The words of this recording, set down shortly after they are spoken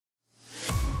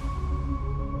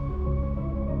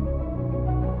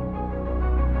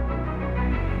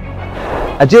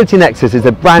Agility Nexus is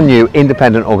a brand new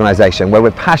independent organisation where we're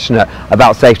passionate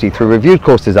about safety through reviewed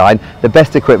course design, the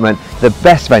best equipment, the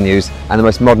best venues and the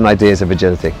most modern ideas of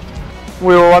agility.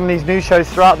 We will run these new shows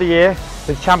throughout the year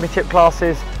with championship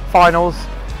classes, finals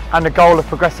and the goal of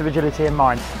progressive agility in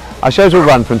mind. Our shows will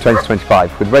run from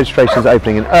 2025 with registrations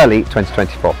opening in early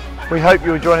 2024. We hope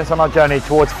you will join us on our journey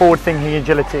towards forward-thinking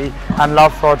agility and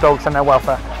love for our dogs and their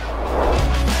welfare.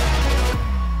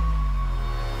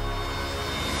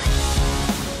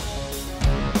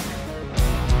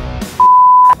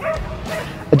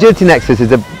 Agility Nexus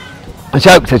is a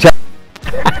joke.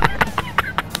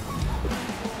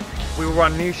 We will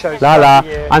run new shows La throughout la, the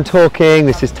year I'm talking,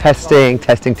 this is testing.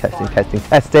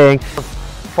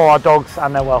 for our dogs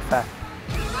and their welfare.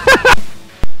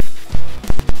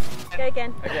 Go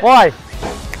again. Why?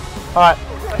 Alright.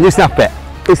 Listen up a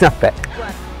bit.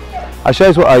 Our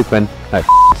shows will open,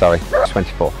 sorry,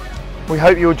 24. We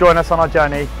hope you will join us on our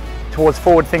journey towards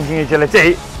forward-thinking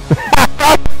agility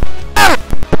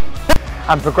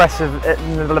and progressive